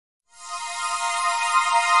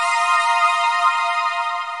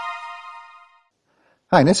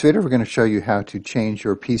Hi, in this video we're going to show you how to change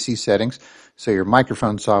your PC settings so your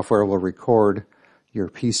microphone software will record your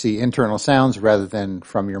PC internal sounds rather than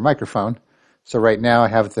from your microphone. So right now I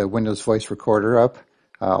have the Windows Voice Recorder up,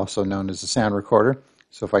 also known as the sound recorder.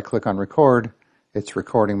 So if I click on record, it's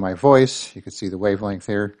recording my voice. You can see the wavelength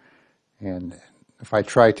here. And if I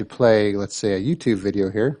try to play, let's say, a YouTube video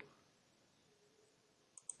here,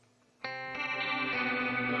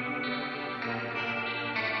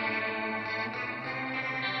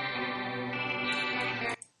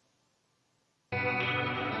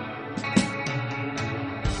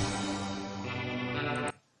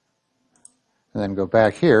 and then go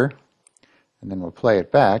back here, and then we'll play it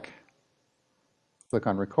back. Click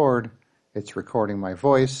on record, it's recording my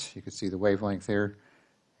voice. You can see the wavelength here.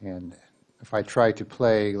 And if I try to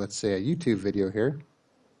play, let's say, a YouTube video here,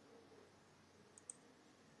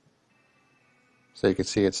 so you can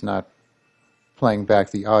see it's not playing back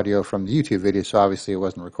the audio from the YouTube video, so obviously it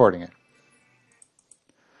wasn't recording it.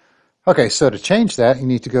 Okay, so to change that, you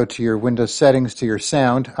need to go to your Windows settings, to your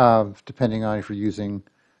sound, depending on if you're using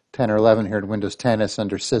 10 or 11. Here in Windows 10, it's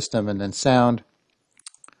under System and then Sound.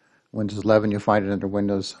 Windows 11, you'll find it under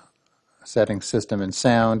Windows Settings, System, and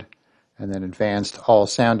Sound, and then Advanced All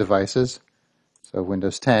Sound Devices. So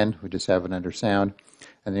Windows 10, we just have it under Sound.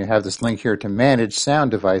 And then you have this link here to Manage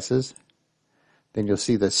Sound Devices. Then you'll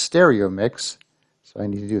see the stereo mix. So all I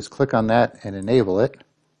need to do is click on that and enable it.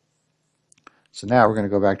 So now we're going to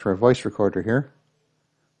go back to our voice recorder here,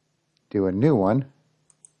 do a new one.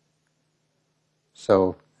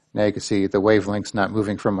 So now you can see the wavelength's not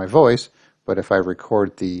moving from my voice, but if I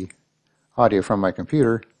record the audio from my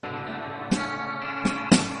computer,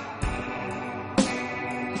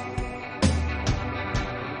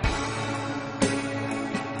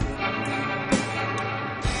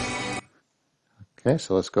 okay,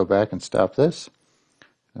 so let's go back and stop this,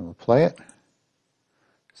 and we'll play it.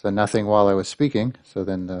 So nothing while I was speaking, so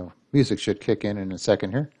then the music should kick in a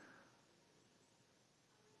second here.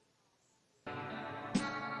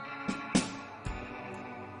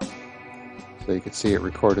 So you can see it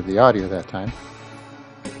recorded the audio that time.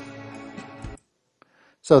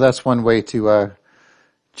 So that's one way to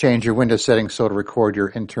change your Windows settings so to record your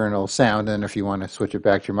internal sound. And if you want to switch it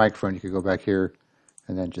back to your microphone, you could go back here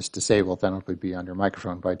and then just disable it. Then it would be on your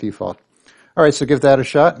microphone by default. All right, so give that a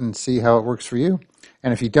shot and see how it works for you.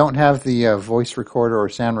 And if you don't have the voice recorder or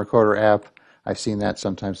sound recorder app, I've seen that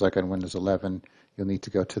sometimes like on Windows 11, you'll need to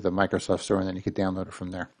go to the Microsoft Store and then you can download it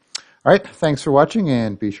from there. All right, thanks for watching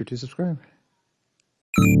and be sure to subscribe.